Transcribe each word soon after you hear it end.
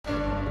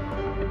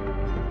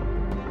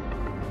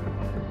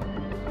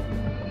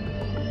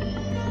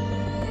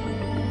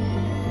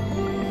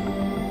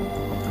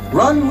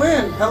Run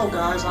Win! Hello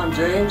guys, I'm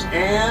James,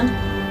 and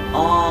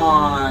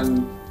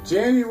on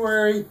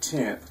January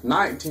 10th,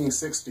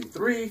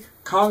 1963,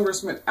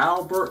 Congressman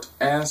Albert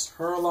S.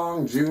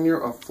 Herlong Jr.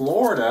 of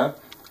Florida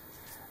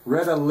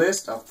read a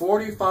list of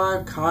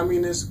 45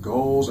 communist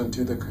goals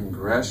into the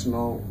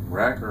Congressional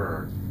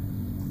record.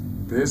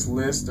 This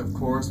list, of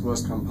course,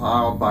 was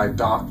compiled by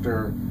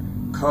Dr.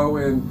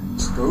 Cleon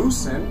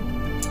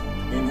Skousen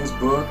in his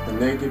book, The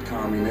Naked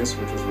Communist,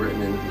 which was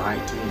written in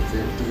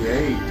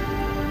 1958.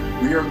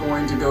 We are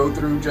going to go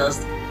through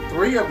just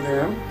 3 of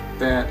them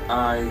that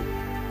I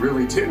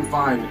really didn't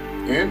find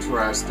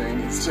interesting.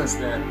 It's just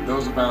that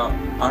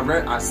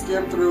I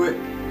skimmed through it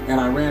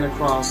and I ran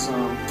across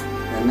some,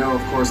 and no,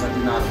 of course, I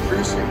did not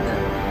appreciate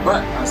them.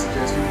 But I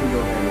suggest you can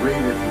go ahead and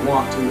read it if you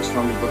want to. It's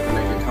from the book, The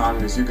Naked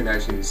Communist. You can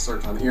actually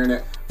search on the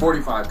internet,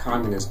 45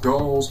 communist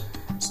goals.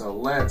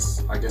 So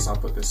I guess I'll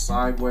put this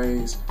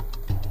sideways.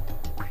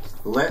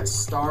 Let's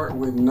start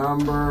with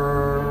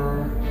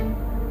number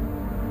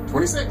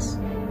 26.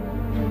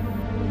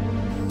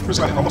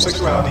 Prescribe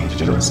homosexuality,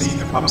 degeneracy,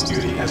 and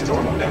promiscuity as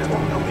normal, natural,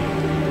 and healthy.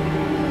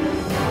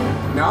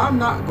 Now, I'm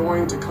not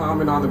going to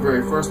comment on the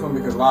very first one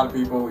because a lot of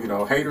people,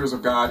 haters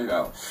of God,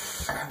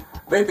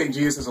 they think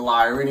Jesus is a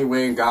liar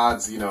anyway and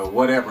God's,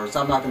 whatever. So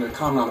I'm not going to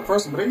comment on the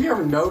first one. But have you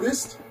ever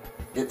noticed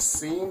it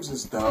seems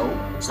as though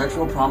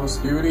sexual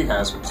promiscuity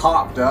has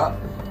popped up?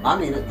 I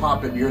mean, it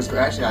popped up years ago.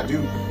 Actually, I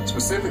do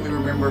specifically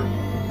remember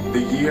the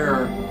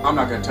year. I'm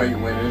not going to tell you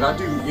when, and I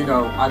do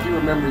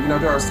remember,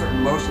 there are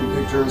certain motion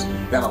pictures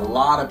that a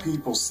lot of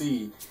people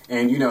see,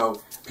 and,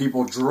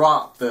 people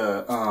drop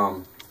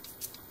the,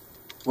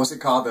 what's it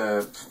called,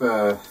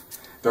 the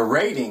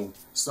rating,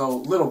 so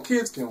little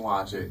kids can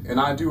watch it. And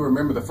I do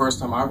remember the first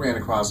time I ran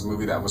across a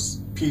movie that was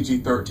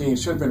PG-13,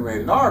 should have been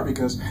rated R,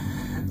 because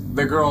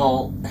the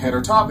girl had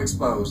her top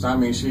exposed. I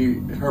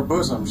mean, her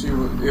bosom,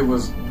 it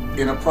was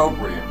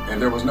inappropriate,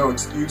 and there was no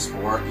excuse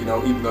for it,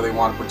 even though they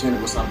wanted to pretend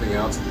it was something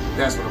else.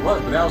 That's what it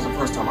was. But that was the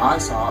first time I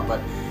saw it. But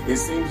it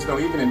seems as though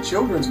even in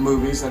children's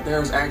movies that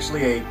there's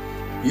actually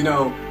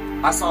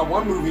I saw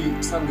one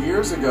movie some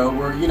years ago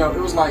where,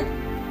 it was like,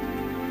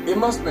 it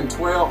must have been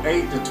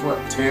 8 to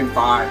 12, 10,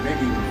 5,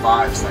 maybe even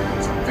 5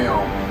 seconds of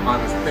film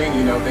on this thing,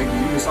 you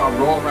just saw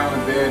roll around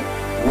in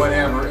bed,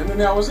 whatever, and then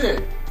that was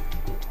it.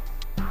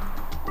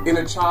 In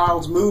a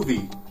child's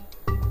movie,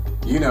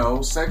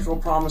 sexual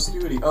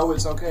promiscuity. Oh,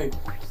 it's okay.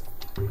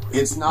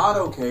 It's not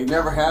okay.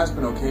 Never has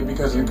been okay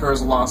because it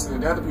incurs a loss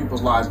in other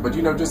people's lives. But,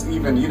 just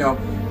even,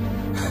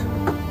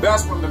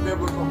 that's from the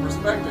biblical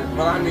perspective.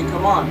 But, I mean,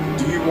 come on.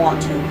 Do you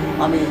want to,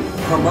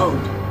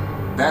 promote?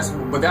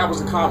 But that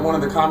was one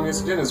of the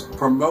communist agendas.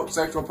 Promote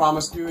sexual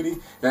promiscuity,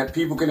 that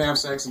people can have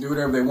sex and do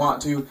whatever they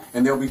want to,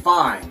 and they'll be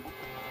fine.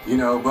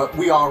 But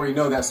we already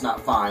know that's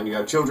not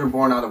fine. Children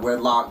born out of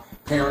wedlock,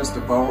 parents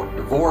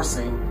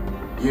divorcing.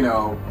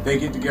 They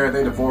get together,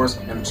 they divorce,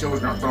 and the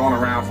children are thrown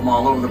around from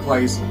all over the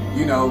place,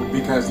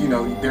 because,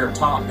 they're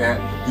taught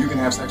that you can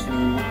have sex with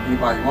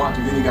anybody you want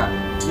to. Then you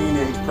got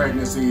teenage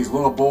pregnancies,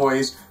 little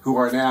boys who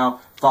are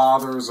now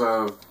fathers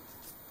of,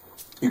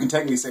 you can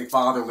technically say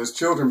fatherless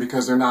children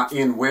because they're not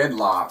in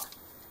wedlock,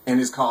 and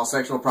it's called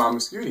sexual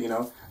promiscuity,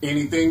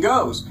 anything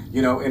goes,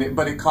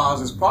 but it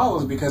causes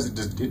problems because it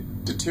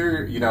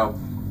deteriorates,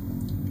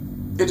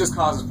 it just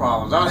causes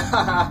problems.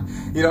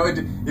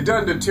 It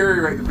doesn't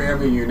deteriorate the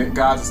family unit,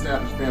 God's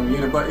established family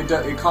unit, but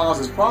it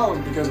causes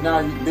problems because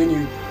now then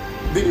you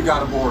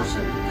got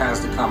abortion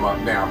has to come up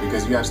now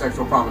because you have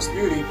sexual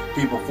promiscuity,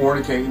 people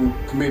fornicating,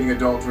 committing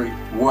adultery,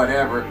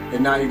 whatever,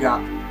 and now you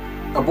got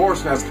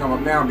abortion has to come up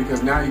now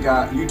because now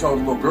you told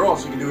a little girl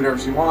she can do whatever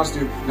she wants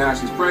to, now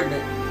she's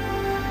pregnant.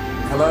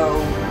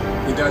 Hello,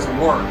 it doesn't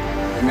work.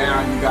 And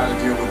now you got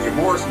to deal with the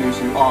abortion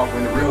issue off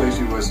when the real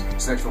issue was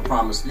sexual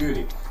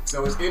promiscuity.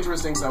 So it's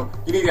interesting. So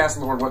you need to ask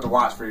the Lord what to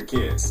watch for your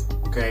kids.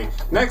 Okay.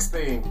 Next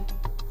thing,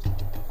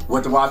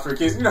 what to watch for your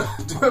kids. Do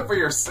it for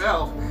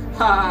yourself.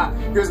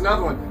 Here's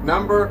another one.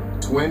 Number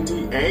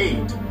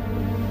 28.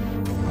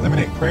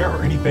 Eliminate prayer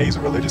or any phase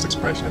of religious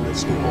expression in the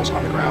schools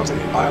on the grounds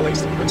that it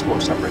violates the principle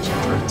of separation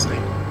of church and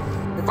state.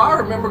 If I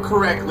remember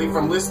correctly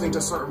from listening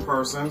to certain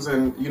persons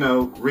and,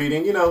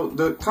 reading,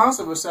 the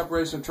concept of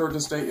separation of church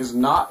and state is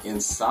not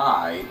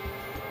inside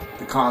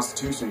the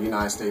Constitution of the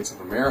United States of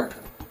America.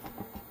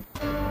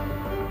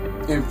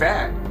 In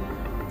fact,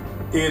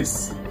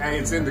 it's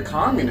in the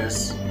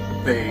communist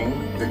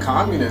thing, the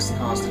communist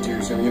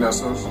constitution, the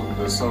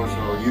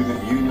social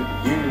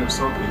union of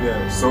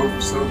Soviet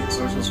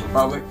Socialist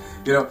Republic,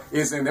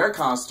 is in their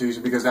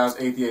constitution because that was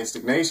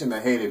atheistic nation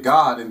that hated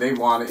God, and they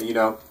wanted,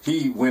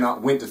 he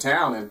went to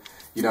town and,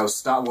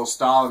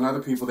 Stalin and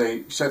other people,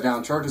 they shut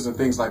down churches and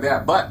things like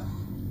that. But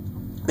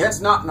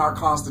that's not in our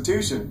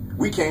constitution.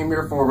 We came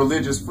here for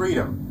religious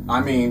freedom.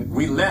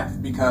 We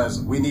left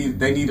because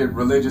they needed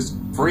religious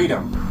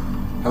freedom.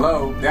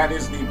 Hello, that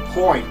is the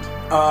point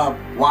of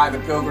why the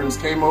Pilgrims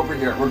came over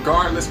here,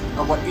 regardless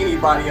of what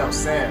anybody else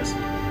says.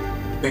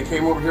 They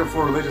came over here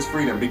for religious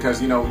freedom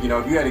because, if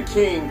you had a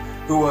king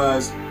who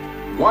was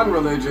one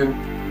religion,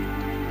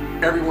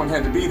 everyone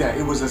had to be that.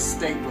 It was a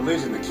state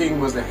religion. The king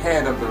was the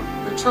head of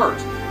the the church.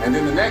 And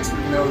then the next,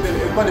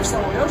 but if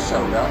someone else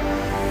showed up,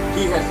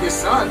 his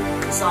son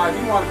decided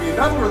he wanted to be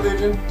another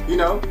religion,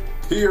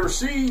 he or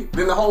she,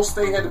 then the whole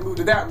state had to move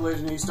to that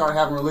religion, and he started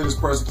having religious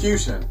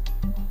persecution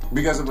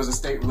because it was a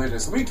state religion.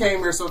 So we came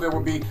here so there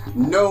would be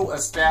no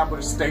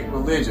established state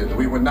religion.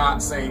 We would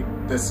not say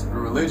this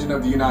religion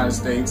of the United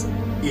States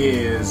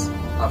is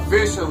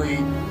officially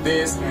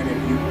this, and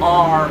if you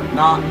are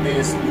not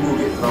this, you will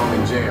get thrown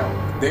in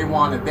jail. They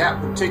wanted that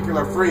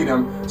particular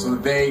freedom so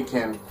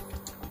that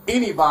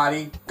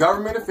anybody,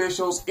 government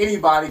officials,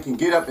 anybody can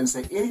get up and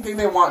say anything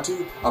they want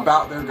to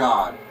about their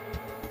God.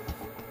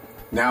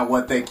 Now,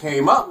 what they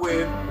came up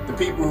with, the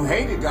people who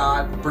hated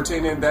God,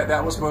 pretending that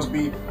that was supposed to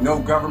be no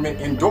government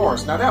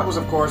endorsed. Now, that was,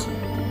 of course,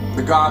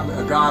 a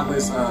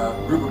godless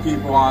group of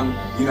people on,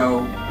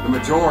 the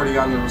majority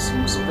on the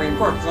Supreme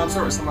Court. Because I'm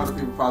sure some other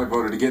people probably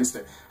voted against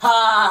it.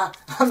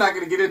 I'm not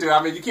going to get into it.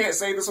 I mean, you can't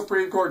say the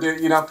Supreme Court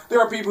did, There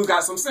are people who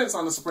got some sense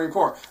on the Supreme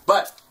Court.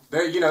 But,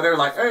 they're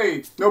like,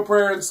 hey, no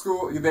prayer in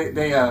school. They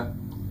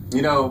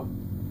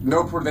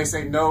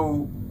say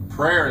no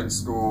prayer in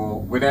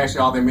school, when actually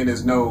all they mean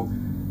is no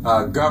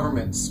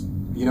governments,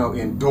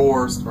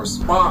 endorsed or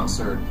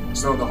sponsored,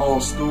 so the whole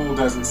school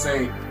doesn't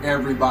say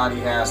everybody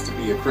has to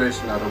be a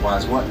Christian,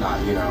 otherwise whatnot,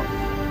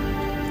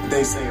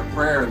 They say a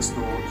prayer in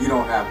school, you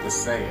don't have to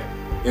say it.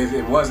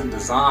 It wasn't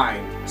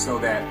designed so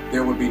that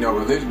there would be no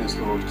religion in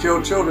school.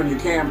 Children, you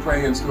can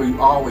pray in school, you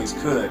always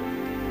could.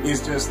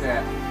 It's just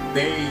that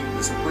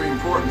the Supreme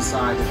Court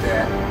decided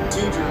that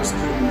teachers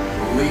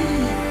couldn't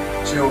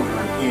lead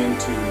children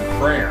into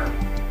prayer.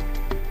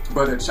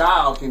 But a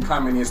child can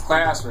come in his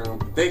classroom,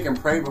 they can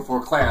pray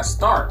before class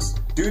starts.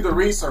 Do the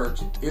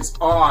research. It's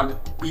on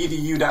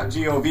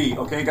edu.gov.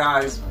 Okay,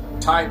 guys?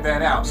 Type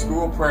that out.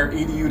 School prayer,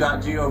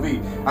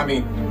 edu.gov. I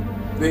mean,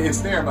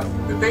 it's there, but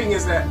the thing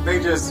is that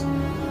there's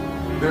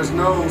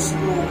no school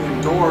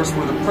endorsed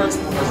where the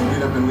principal doesn't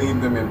get up and lead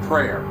them in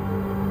prayer.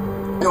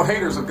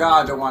 Haters of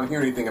God don't want to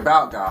hear anything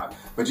about God.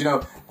 But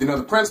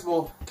the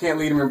principal can't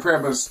lead them in prayer,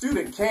 but a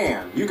student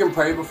can. You can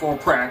pray before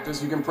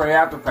practice. You can pray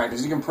after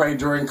practice. You can pray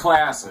during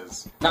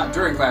classes. Not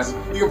during classes.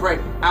 You can pray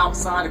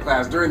outside of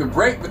class. During the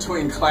break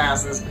between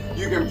classes,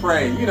 you can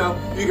pray. You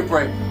can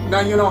pray.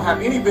 Now, you don't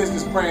have any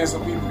business praying so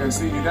people can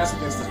see you. That's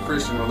against the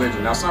Christian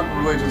religion. Now, some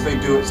religions, they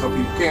do it so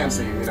people can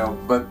see you,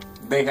 but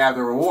they have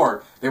the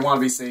reward. They want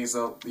to be seen,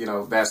 so,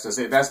 that's just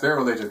it. That's their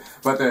religion.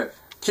 But the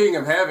King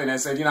of Heaven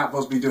has said you're not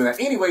supposed to be doing that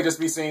anyway, just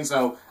be seen.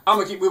 So I'm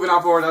going to keep moving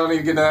on forward. I don't need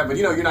to get into that. But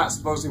you're not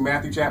supposed to,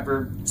 Matthew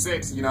chapter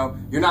 6, you're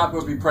not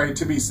supposed to be praying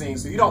to be seen.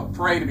 So you don't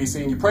pray to be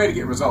seen. You pray to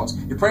get results.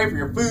 You pray for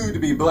your food to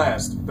be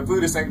blessed. The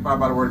food is sanctified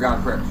by the word of God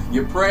in prayer.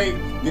 You pray,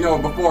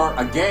 before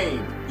a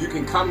game. You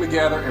can come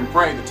together and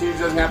pray. The teacher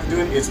doesn't have to do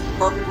it. It's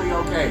perfectly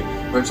okay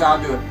for a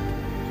child to do it.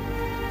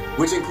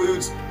 Which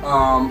includes,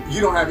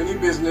 you don't have any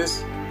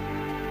business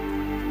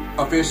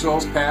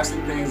officials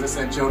passing things that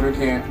said children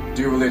can't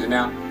do religion.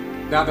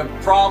 Now, the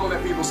problem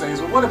that people say is,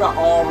 well, what about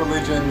all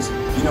religions?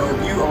 If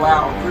you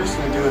allow a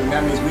Christian to do it,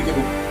 that means we can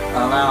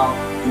allow,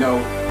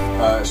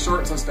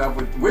 shirts and stuff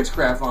with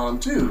witchcraft on them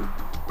too,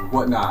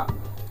 whatnot.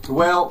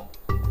 Well,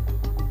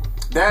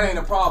 that ain't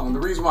a problem.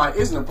 The reason why it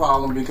isn't a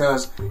problem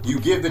because you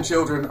give the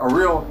children a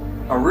real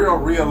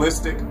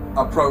realistic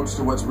approach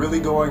to what's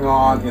really going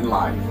on in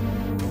life.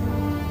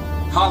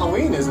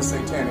 Halloween is a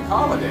satanic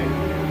holiday.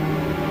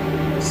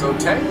 So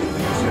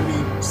technically, you should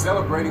be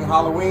celebrating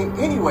Halloween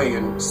anyway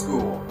in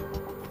school.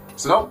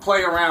 So don't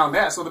play around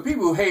that. So the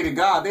people who hated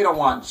God, they don't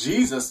want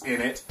Jesus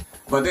in it,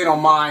 but they don't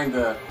mind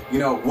the,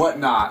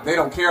 whatnot. They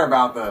don't care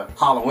about the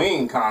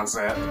Halloween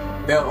concept.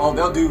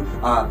 They'll do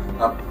a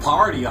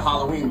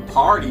Halloween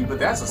party, but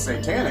that's a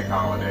satanic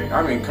holiday.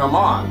 I mean, come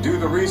on, do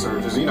the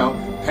research.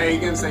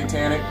 Pagan,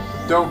 satanic.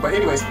 But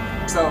anyways,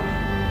 so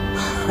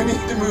we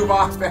need to move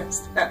on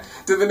past that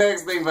to the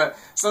next thing. But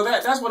so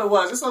that's what it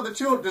was. It's so the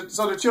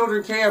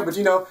children can. But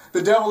the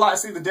devil,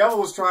 the devil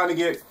was trying to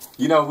get,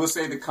 we'll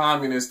say the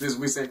communists.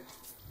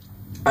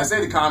 I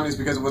say the communists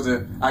because it was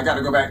I got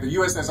to go back. The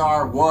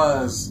USSR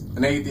was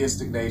an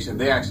atheistic nation.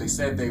 They actually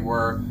said they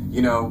were.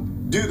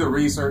 Do the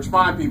research.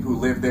 Find people who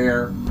live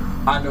there.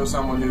 I know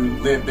someone who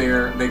lived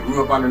there. They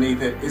grew up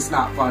underneath it. It's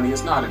not funny.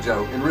 It's not a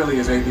joke. It really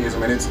is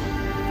atheism, and it's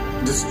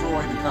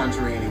destroyed the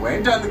country anyway.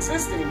 It doesn't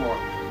exist anymore.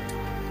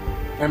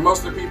 And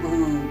most of the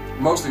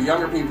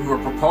younger people who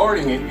are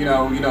purporting it,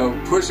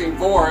 pushing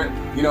for it,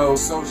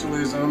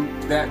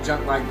 socialism, that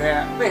junk like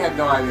that, they had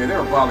no idea. They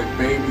were probably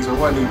babies or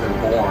wasn't even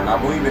born.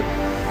 I believe it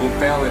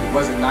fell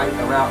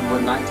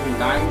around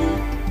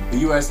 1990.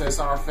 The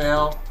USSR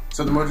fell.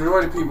 So the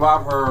majority of people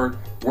I've heard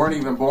weren't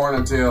even born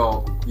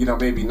until,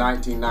 maybe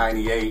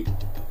 1998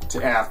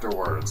 to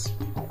afterwards.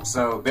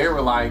 So they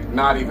were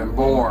not even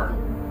born,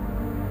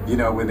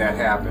 when that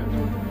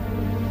happened.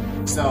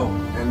 So,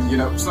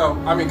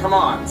 I mean, come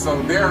on.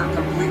 So they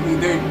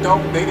didn't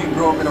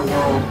grow up in a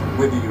world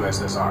with the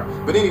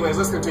USSR. But anyways,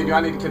 let's continue.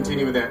 I need to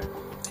continue with that.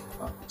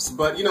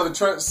 But,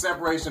 the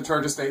separation of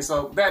church and state,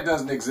 so that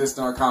doesn't exist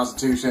in our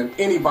Constitution.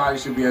 Anybody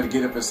should be able to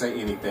get up and say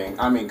anything.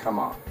 I mean, come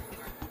on.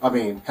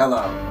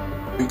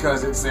 Hello.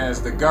 Because it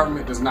says the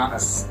government does not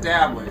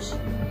establish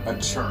a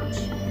church.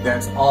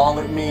 That's all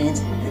it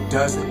means. It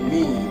doesn't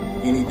mean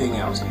anything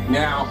else.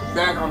 Now,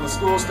 back on the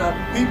school stuff,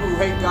 people who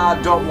hate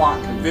God don't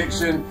want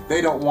conviction.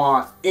 They don't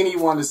want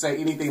anyone to say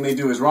anything they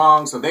do is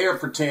wrong. So they are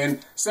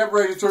pretend,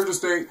 separated church and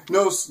state,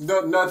 no,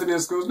 nothing in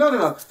schools.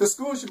 No. The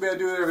schools should be able to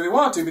do whatever they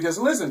want to. Because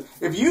listen,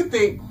 if you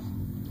think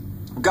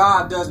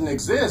God doesn't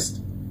exist,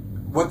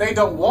 what they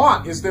don't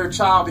want is their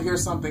child to hear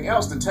something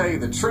else to tell you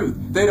the truth.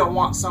 They don't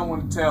want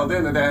someone to tell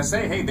them that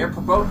say, hey, they're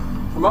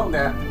promoting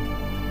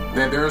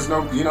that there is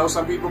no,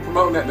 some people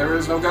promoting that there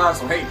is no God.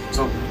 So, hey,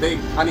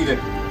 I need to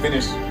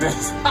finish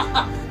this.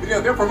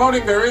 They're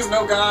promoting there is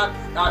no God.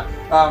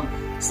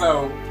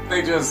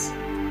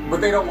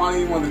 But they don't want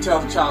anyone to tell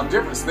the child the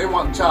difference. They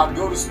want the child to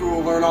go to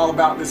school, learn all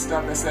about this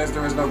stuff that says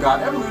there is no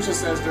God. Evolution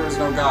says there is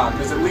no God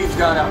because it leaves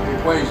God out of the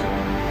equation.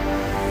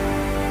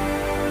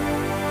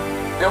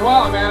 And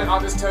man,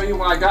 I'll just tell you,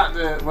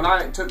 when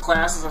I took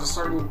classes at a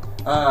certain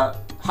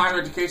higher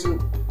education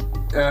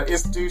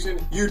institution,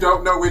 you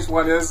don't know which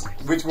one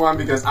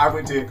because I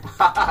went to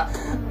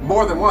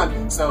more than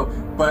one.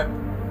 But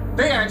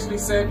they actually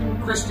said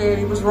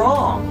Christianity was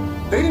wrong.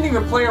 They didn't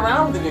even play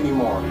around with it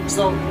anymore.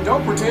 So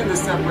don't pretend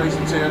this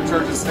separation of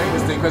church and state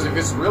is thing, because if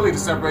it's really the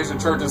separation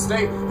of church and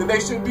state, then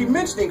they shouldn't be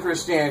mentioning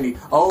Christianity.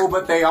 Oh,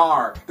 but they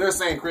are. They're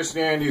saying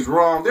Christianity is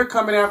wrong. They're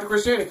coming after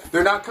Christianity.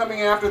 They're not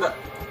coming after the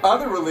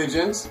other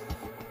religions,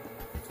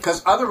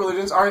 because other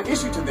religions are an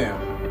issue to them.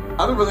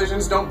 Other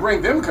religions don't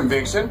bring them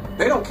conviction.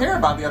 They don't care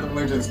about the other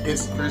religions.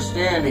 It's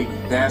Christianity.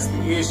 That's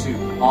the issue.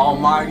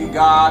 Almighty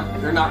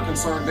God, they're not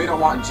concerned. They don't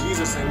want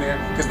Jesus in there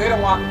because they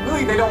don't want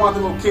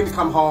the little kid to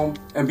come home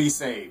and be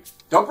saved.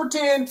 Don't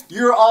pretend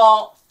you're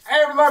all,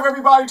 hey, love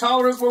everybody,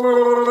 tolerance, blah, blah,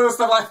 blah, blah,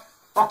 stuff like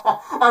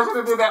I should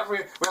have done that for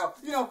you. Well,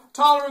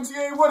 tolerance,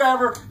 yay,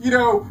 whatever.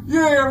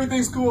 Yay,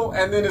 everything's cool.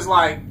 And then it's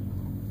like,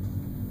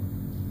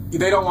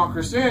 they don't want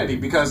Christianity,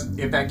 because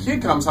if that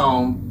kid comes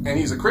home and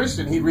he's a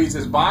Christian, he reads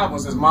his Bible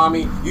and says,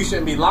 Mommy, you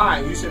shouldn't be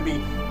lying. You shouldn't be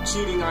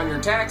cheating on your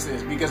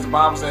taxes, because the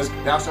Bible says,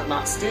 thou shalt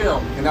not steal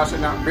and thou shalt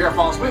not bear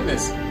false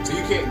witness. So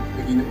you can't,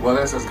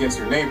 that says against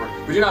your neighbor,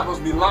 but you're not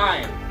supposed to be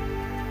lying.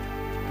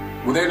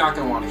 Well, they're not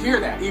going to want to hear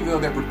that, even though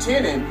they're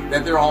pretending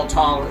that they're all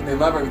tolerant, they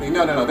love everything.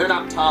 No, they're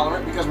not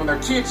tolerant, because when their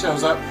kid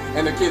shows up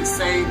and their kid's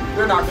saved,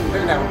 they're going to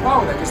have a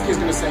problem with that, because kid's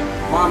going to say,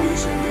 Mommy, you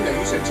shouldn't do that.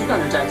 You shouldn't cheat on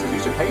your taxes. You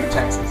should pay your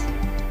taxes.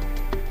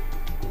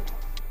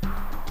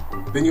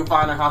 Then you'll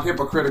find out how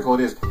hypocritical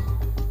it is.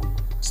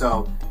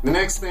 So, the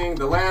next thing,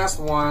 the last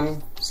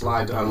one,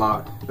 slide to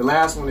unlock. The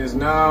last one is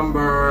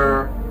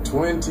number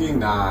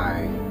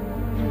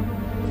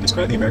 29.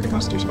 Discredit the American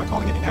Constitution by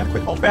calling it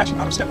inadequate, old-fashioned,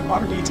 out-of-step with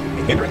modern needs, a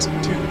hindrance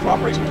to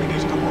cooperation between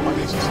nations on worldwide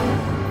basis.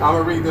 I'm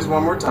going to read this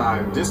one more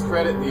time.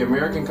 Discredit the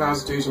American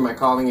Constitution by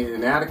calling it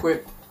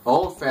inadequate,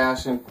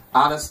 old-fashioned,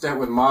 out-of-step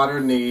with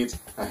modern needs,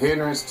 a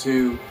hindrance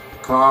to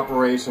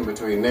cooperation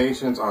between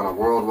nations on a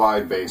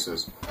worldwide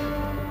basis.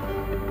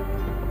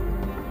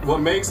 What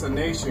makes a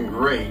nation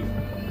great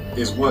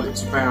is what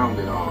it's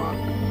founded on.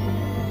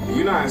 The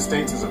United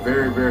States is a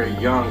very, very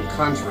young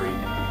country,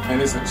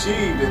 and it's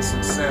achieved its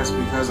success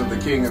because of the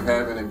King of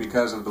Heaven and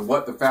because of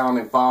what the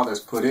founding fathers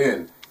put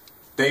in.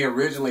 They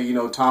originally,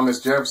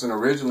 Thomas Jefferson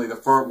originally, his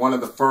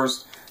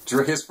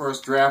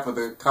first draft of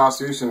the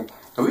Constitution,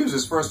 I believe it was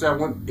his first draft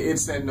when it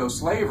said no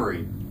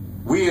slavery.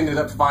 We ended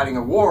up fighting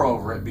a war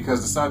over it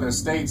because the southern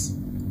states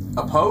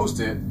opposed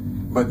it.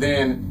 But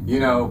then,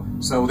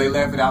 so they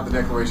left it out the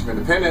Declaration of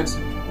Independence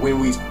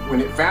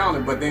when it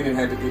founded, but then it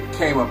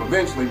came up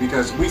eventually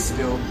because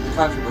the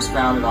country was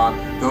founded on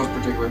those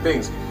particular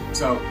things.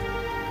 So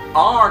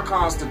our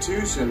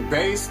Constitution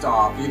based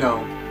off,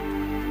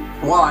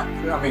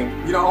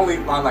 only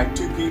like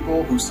 2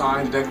 people who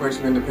signed the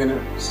Declaration of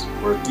Independence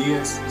were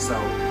deists. So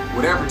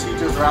whatever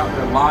teachers are out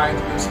there lying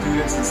to their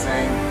students and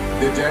saying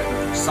the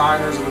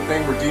signers of the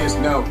thing were deists,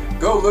 no.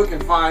 Go look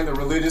and find the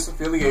religious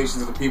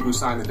affiliations of the people who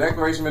signed the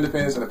Declaration of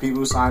Independence and the people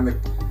who signed the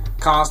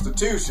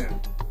Constitution.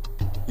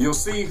 You'll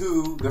see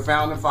who the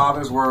founding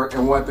fathers were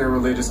and what their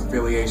religious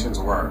affiliations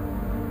were.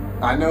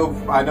 I know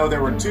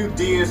there were 2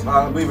 deists,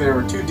 I believe there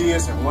were 2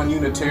 deists and 1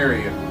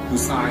 Unitarian who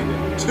signed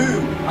it. 2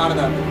 out of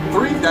the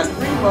 3, that's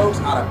 3 folks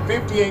out of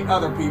 58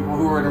 other people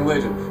who were in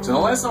religion. So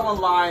don't let someone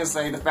lie and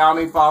say the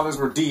founding fathers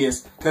were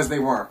deists, because they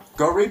weren't.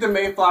 Go read the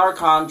Mayflower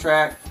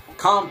Compact.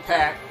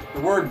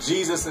 The word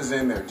Jesus is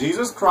in there.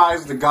 Jesus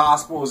Christ, the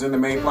gospel, is in the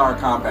Mayflower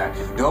Compact.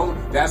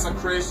 That's a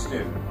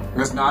Christian.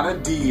 It's not a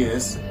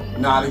deist,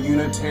 not a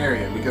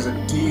Unitarian, because a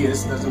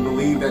deist doesn't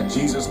believe that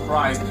Jesus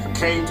Christ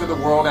came to the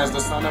world as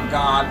the Son of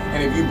God,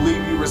 and if you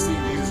believe you receive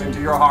Jesus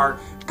into your heart,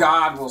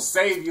 God will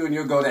save you and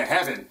you'll go to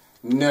heaven.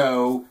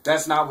 No,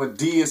 that's not what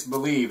deists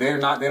believe. They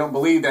don't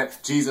believe that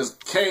Jesus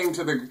came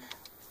to the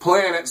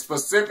planet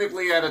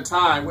specifically at a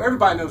time where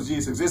everybody knows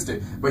Jesus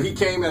existed, but he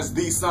came as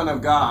the Son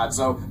of God.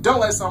 So don't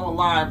let someone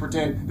lie and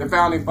pretend the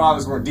founding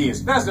fathers were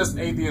deists. That's just an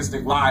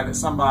atheistic lie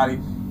that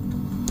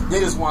they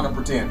just want to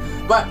pretend.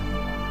 But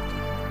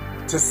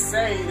to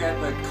say that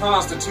the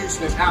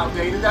Constitution is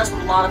outdated. That's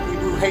what a lot of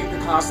people who hate the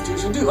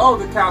Constitution do. Oh,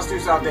 the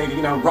Constitution's outdated,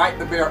 you know, right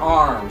to bear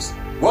arms.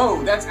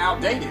 Whoa, that's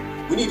outdated.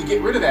 We need to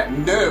get rid of that.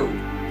 No,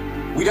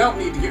 we don't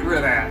need to get rid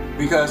of that,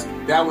 because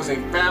that was a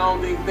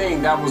founding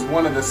thing. That was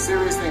one of the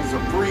serious things, the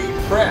free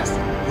press.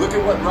 Look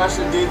at what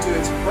Russia did to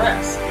its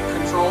press. It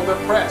controlled the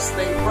press,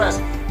 state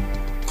press.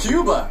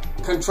 Cuba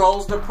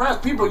controls the press.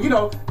 People, you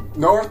know,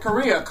 North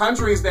Korea,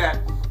 countries that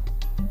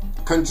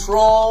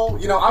control,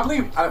 you know,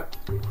 I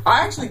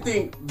actually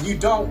think you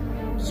don't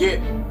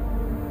get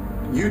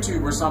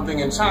YouTube or something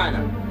in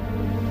China.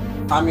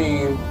 I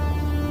mean,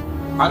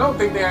 I don't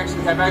think they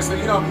actually have access.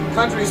 You know,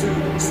 countries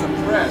who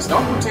suppress,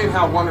 don't pretend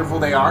how wonderful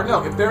they are.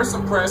 No, if they're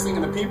suppressing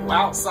and the people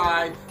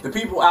outside, the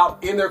people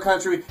out in their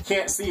country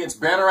can't see it's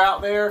better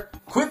out there,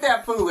 quit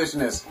that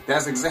foolishness.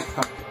 That's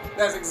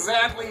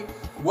exactly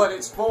what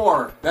it's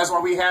for. That's why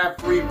we have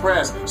free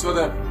press. So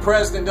the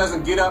president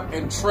doesn't get up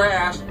and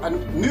trash a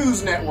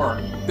news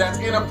network. That's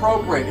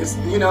inappropriate. It's,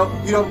 you know,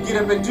 you don't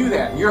get up and do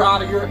that. You're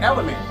out of your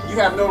element. You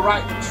have no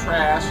right to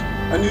trash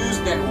a news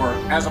network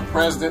as a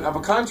president of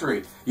a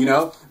country, you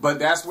know, but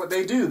that's what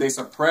they do. They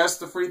suppress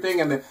the free thing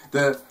and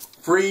the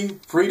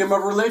freedom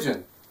of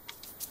religion.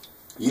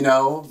 You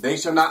know, they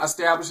shall not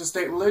establish a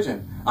state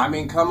religion. I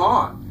mean, come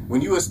on. When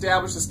you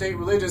establish a state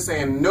religion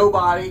saying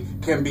nobody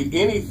can be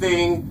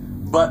anything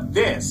but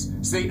this.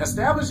 See,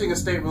 establishing a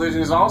state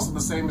religion is also the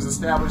same as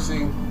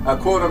establishing a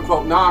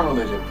quote-unquote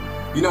non-religion.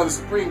 You know, the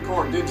Supreme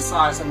Court did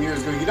decide some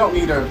years ago, you don't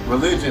need a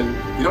religion,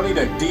 you don't need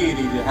a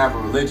deity to have a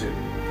religion.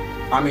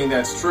 I mean,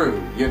 that's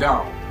true. You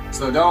don't.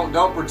 So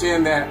don't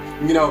pretend that,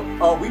 you know,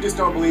 oh, we just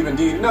don't believe in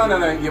deity. No.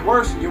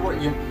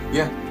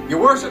 You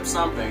worship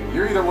something.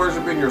 You're either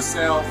worshiping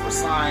yourself or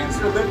science.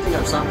 You're lifting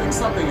up something.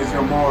 Something is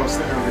your moral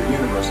center of the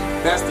universe.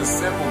 That's the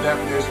simple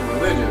definition of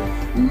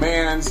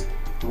religion.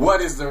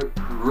 What is the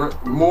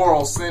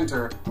moral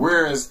center?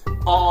 Where is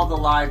all the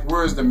life?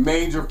 Where is the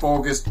major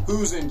focus?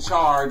 Who's in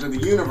charge of the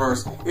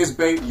universe?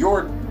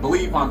 Your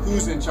belief on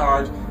who's in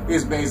charge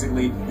is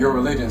basically your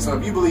religion. So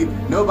if you believe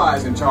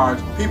nobody's in charge,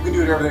 people can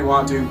do whatever they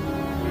want to,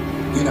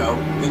 you know,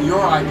 then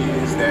your idea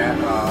is that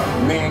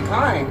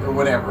mankind or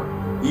whatever,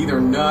 either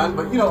none,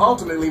 but, you know,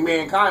 ultimately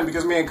mankind,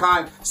 because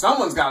mankind,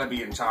 someone's got to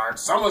be in charge.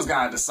 Someone's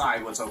got to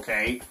decide what's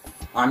okay.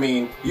 I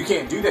mean, you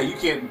can't do that. You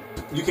can't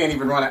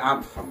even run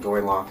I'm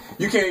going long.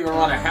 You can't even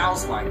run a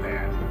house like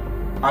that.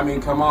 I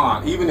mean, come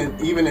on. Even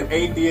in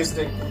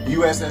atheistic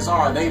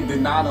USSR, they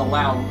did not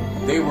allow.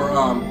 They were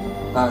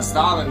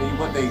Stalin.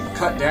 What, they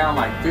cut down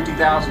like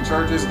 50,000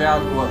 churches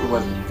down to what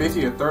was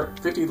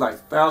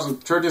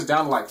 50,000 churches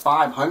down to like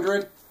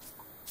 500,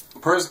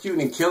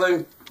 persecuting and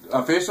killing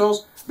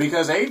officials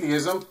because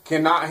atheism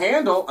cannot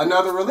handle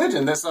another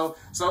religion. So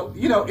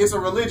you know, it's a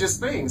religious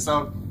thing.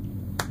 So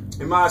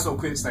you might as well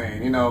quit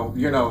saying, you know,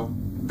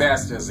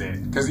 that's just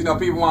it. Because, you know,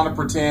 people want to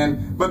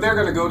pretend, but they're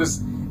going to go to,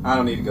 I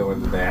don't need to go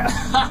into that.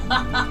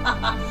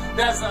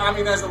 That's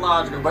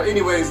illogical. But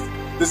anyways,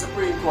 the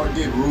Supreme Court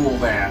did rule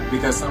that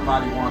because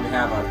somebody wanted to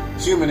have a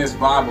humanist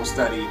Bible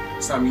study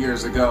some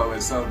years ago.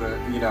 And so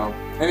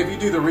and if you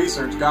do the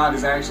research, God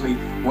is actually,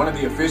 one of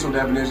the official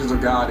definitions of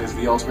God is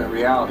the ultimate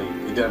reality.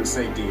 It doesn't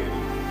say deity.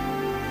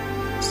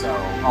 So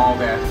all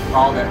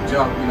that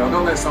junk, you know,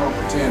 don't let someone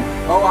pretend,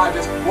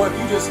 if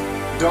you just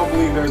don't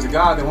believe there's a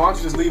God, then why don't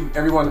you just leave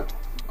everyone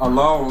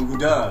alone who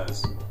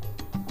does?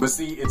 But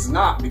see, it's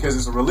not, because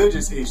it's a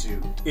religious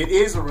issue. It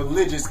is a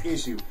religious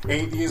issue.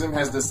 Atheism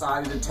has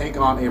decided to take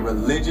on a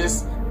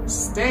religious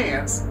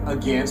stance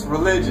against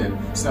religion.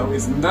 So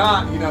it's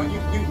not, you know,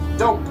 you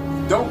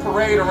don't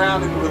parade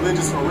around in the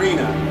religious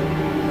arena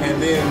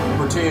and then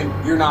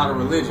pretend you're not a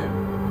religion.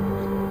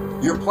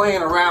 You're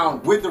playing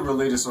around with the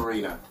religious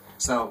arena.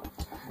 So,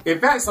 in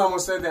fact,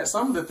 someone said that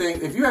some of the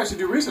things, if you actually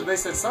do research, they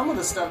said some of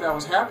the stuff that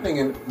was happening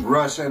in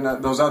Russia and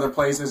those other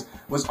places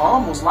was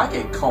almost like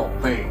a cult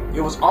thing.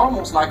 It was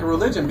almost like a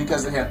religion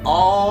because it had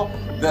all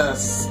the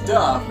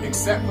stuff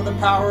except for the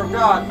power of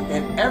God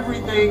and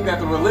everything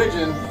that the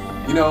religion,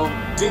 you know,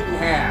 didn't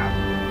have.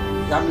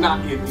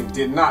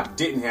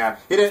 Didn't have.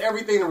 It had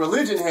everything the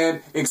religion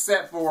had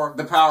except for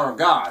the power of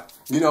God.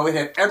 You know, it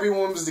had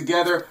everyone was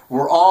together.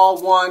 We're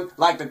all one,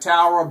 like the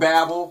Tower of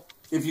Babel.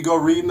 If you go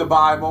read in the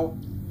Bible,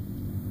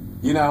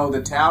 you know,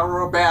 the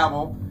Tower of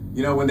Babel,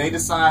 you know, when they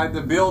decided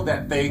to build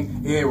that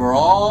thing, they were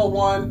all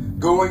one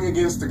going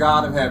against the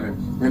God of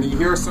heaven. And you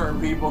hear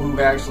certain people who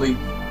actually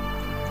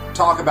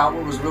talk about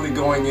what was really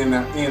going in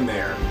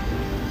there.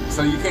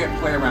 So you can't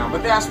play around.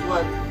 But that's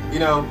what, you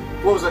know,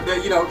 what was it?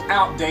 You know,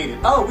 outdated.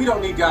 Oh, we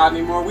don't need God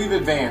anymore. We've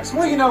advanced.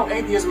 Well, you know,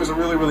 atheism is a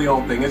really, really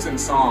old thing. It's in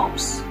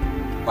Psalms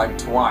like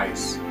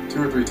twice,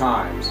 2 or 3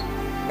 times.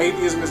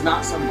 Atheism is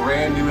not some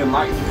brand new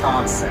enlightened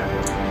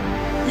concept.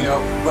 You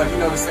know, but, you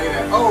know, to say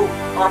that, oh,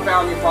 our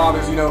founding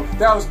fathers, you know,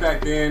 that was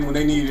back then when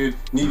they needed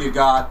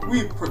God.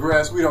 We've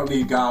progressed. We don't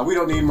need God. We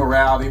don't need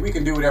morality. We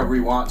can do whatever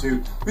we want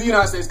to. The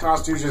United States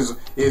Constitution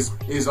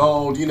is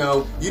old. You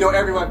know,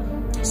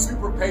 everyone.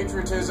 super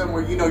patriotism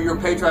where, you know, you're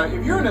patriotic.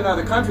 If you're in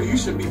another country, you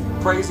should be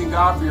praising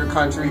God for your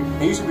country,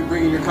 and you should be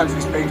bringing your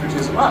country's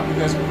patriotism up,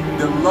 because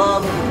the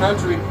love of the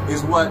country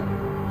is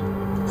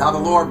how the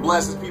Lord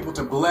blesses people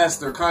to bless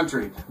their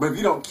country. But if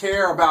you don't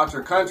care about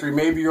your country,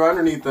 maybe you're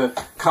underneath the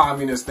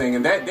communist thing,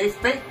 and that they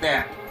fake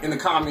that in the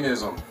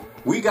communism.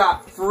 We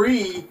got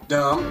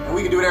freedom, and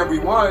we can do whatever we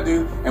want to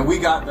do, and we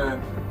got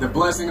the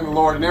blessing of the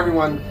Lord, and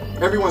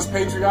everyone's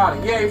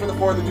patriotic. Yay for the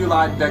 4th of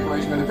July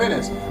Declaration of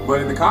Independence.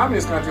 But in the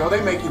communist country, oh,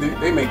 they make you do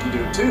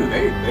it too.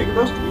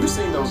 You've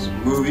seen those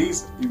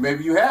movies,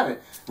 maybe you haven't,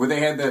 where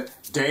they had the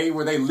day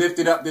where they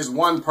lifted up this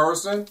one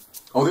person.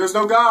 Oh, there's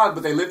no God,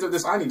 but they lift up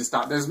this. I need to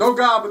stop. There's no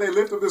God, but they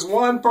lift up this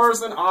one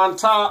person on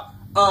top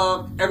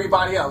of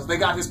everybody else. They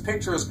got his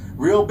pictures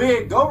real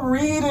big. Go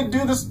read and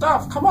do the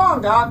stuff. Come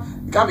on, God.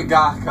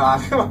 God.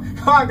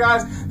 Come on,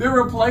 guys. They're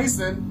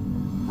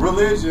replacing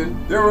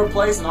religion. They're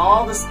replacing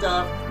all the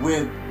stuff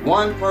with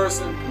one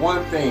person,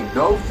 one thing.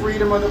 No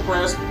freedom of the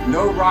press,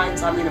 no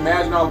rights. I mean,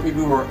 imagine all the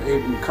people who were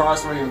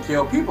incarcerated and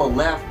killed. People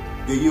left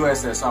the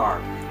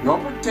USSR.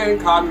 Don't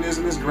pretend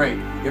communism is great.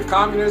 If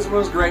communism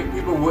was great,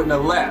 people wouldn't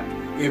have left.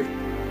 If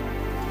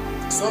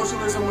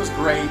socialism was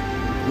great,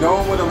 no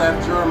one would have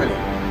left Germany.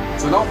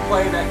 So don't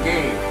play that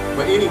game.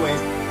 But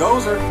anyways,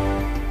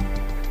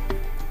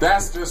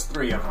 that's just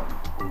 3 of them.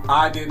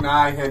 I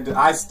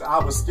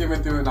was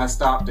skimming through it and I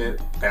stopped at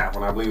that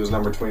one. I believe it was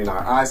number 29.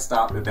 I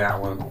stopped at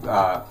that one.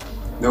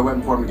 No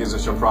weapon formed against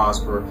us shall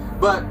prosper.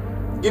 But,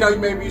 you know,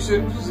 maybe you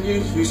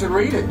should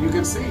read it. You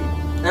can see.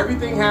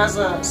 Everything has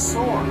a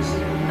source.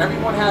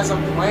 Everyone has a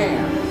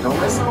plan. Don't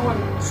let someone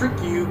trick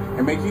you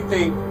and make you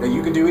think that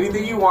you can do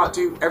anything you want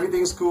to.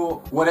 Everything's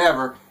cool,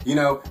 whatever. You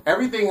know,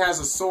 everything has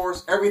a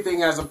source. Everything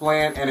has a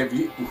plan. And if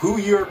who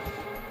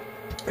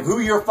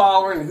you're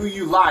following and who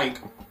you like,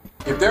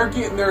 if they're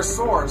getting their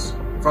source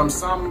from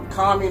some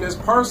communist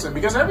person,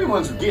 because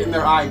everyone's getting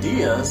their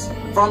ideas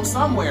from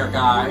somewhere,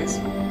 guys.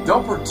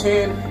 Don't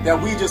pretend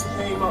that we just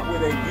came up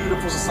with a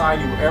beautiful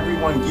society where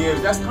everyone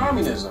gives. That's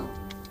communism.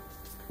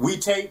 We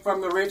take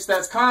from the rich,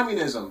 that's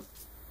communism.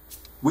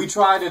 We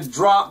try to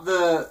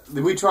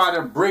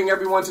bring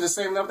everyone to the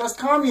same level, that's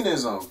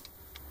communism.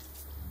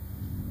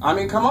 I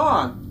mean, come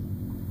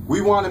on.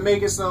 We want to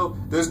make it so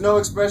there's no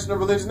expression of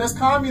religion, that's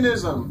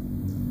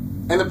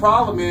communism. And the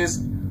problem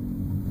is,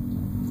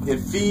 it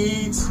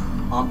feeds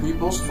on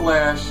people's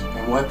flesh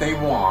and what they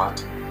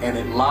want, and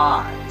it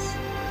lies,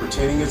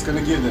 pretending it's going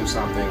to give them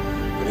something.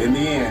 But in the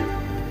end,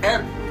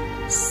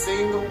 every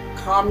single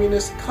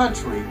communist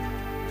country,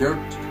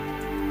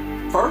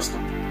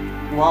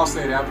 I'll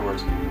say it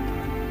afterwards.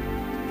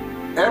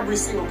 Every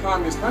single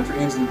communist country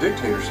ends in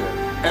dictatorship.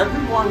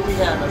 Every one we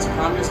have that's a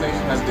communist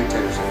nation has a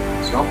dictatorship.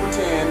 So don't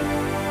pretend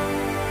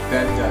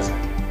that it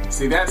doesn't.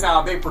 See, that's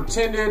how they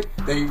pretended.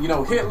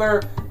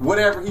 Hitler,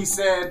 whatever he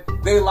said,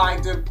 they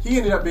liked him. He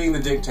ended up being the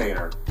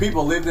dictator.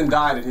 People lived and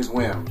died at his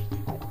whim.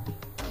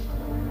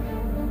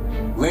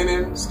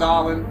 Lenin,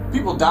 Stalin,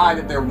 people died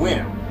at their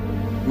whim.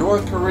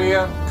 North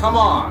Korea, come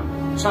on.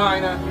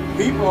 China,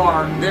 people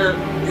are there.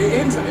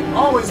 It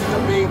always ends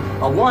up being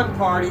a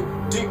one-party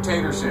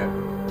dictatorship.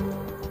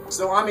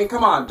 So, I mean,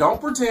 come on,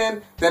 don't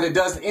pretend that it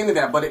doesn't end in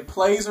that, but it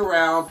plays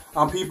around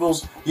on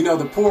people's,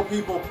 the poor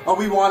people. Oh,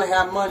 we want to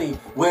have money.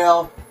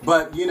 Well,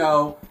 but,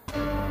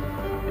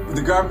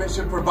 the government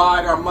should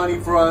provide our money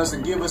for us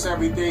and give us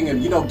everything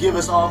and, give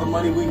us all the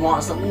money we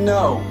want. So,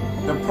 no,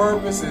 the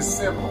purpose is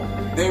simple.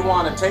 They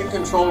want to take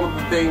control of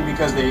the thing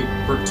because they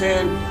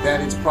pretend that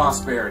it's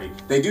prosperity.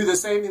 They do the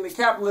same thing that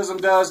capitalism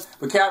does,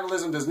 but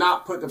capitalism does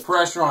not put the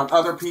pressure on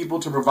other people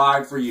to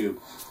provide for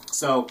you.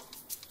 So,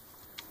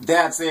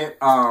 that's it.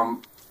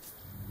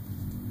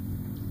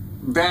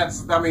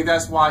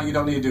 That's why you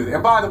don't need to do that.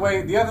 And by the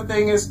way, the other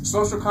thing is,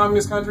 social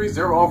communist countries,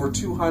 there were over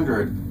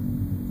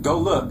 200. Go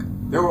look.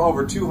 There were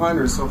over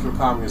 200 social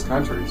communist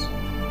countries.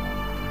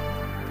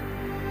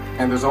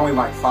 And there's only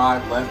like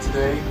 5 left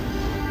today.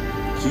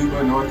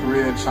 Cuba, North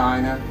Korea,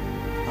 China.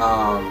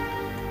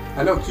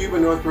 I know Cuba,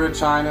 North Korea,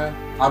 China.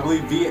 I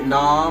believe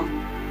Vietnam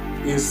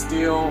is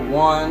still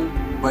one.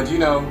 But, you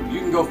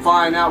can go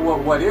find out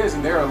what is.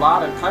 And there are a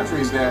lot of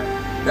countries that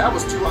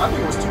was I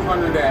think it was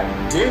 200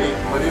 that did it,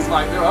 but it's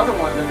like there are other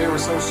ones that they were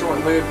so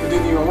short-lived it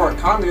didn't even work.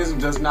 Communism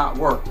does not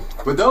work.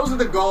 But those are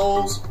the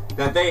goals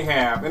that they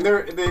have, and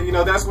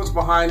that's what's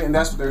behind it, and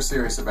that's what they're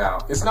serious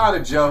about. It's not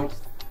a joke.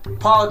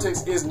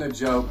 Politics isn't a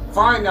joke.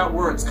 Find out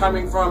where it's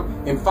coming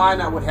from and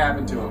find out what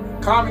happened to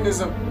them.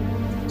 Communism,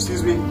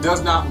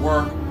 does not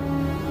work.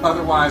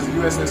 Otherwise, the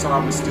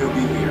USSR would still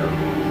be here.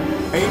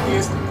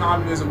 Atheistic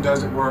communism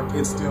doesn't work.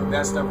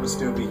 That stuff would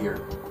still be here.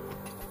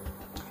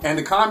 And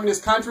the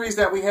communist countries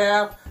that we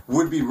have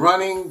would be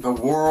running the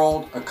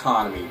world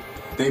economy.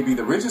 They'd be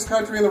the richest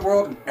country in the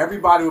world, and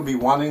everybody would be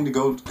wanting to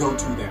go to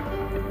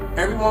them.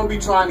 Everyone would be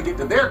trying to get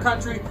to their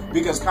country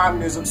because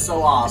communism's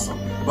so awesome.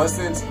 But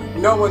since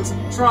no one's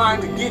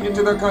trying to get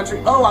into their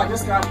country, oh, I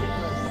just got to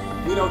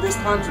this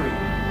country.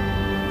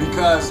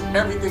 because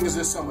everything is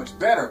just so much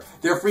better.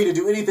 They're free to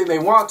do anything they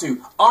want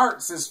to.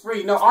 Arts is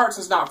free. No, arts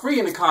is not free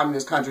in a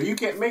communist country. You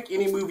can't make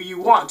any movie you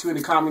want to in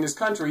a communist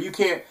country. You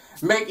can't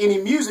make any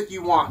music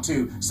you want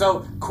to.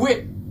 So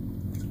quit.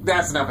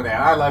 That's enough of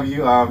that. I love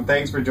you.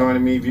 Thanks for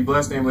joining me. Be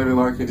blessed, name, living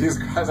Lord, King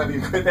Jesus Christ. I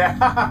need to quit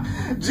that.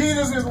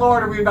 Jesus is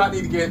Lord, and we do not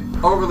need to get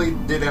overly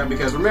did that,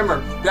 because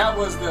remember, that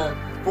was the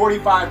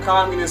 45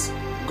 communist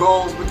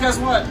goals. But guess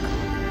what?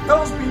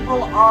 Those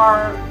people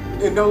are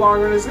no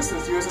longer in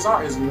existence. The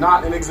USSR is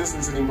not in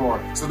existence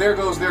anymore. So there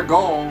goes their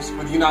goals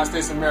for the United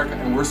States of America,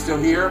 and we're still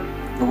here,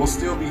 and we'll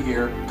still be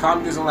here.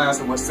 Communism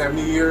lasted, what,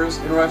 70 years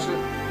in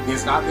Russia?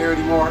 It's not there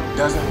anymore,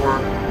 doesn't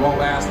work, won't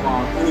last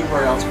long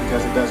anywhere else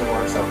because it doesn't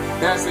work. So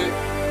that's it.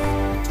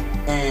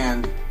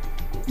 And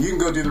you can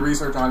go do the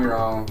research on your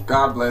own.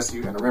 God bless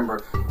you. And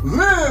remember,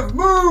 live,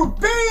 move,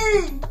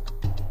 be!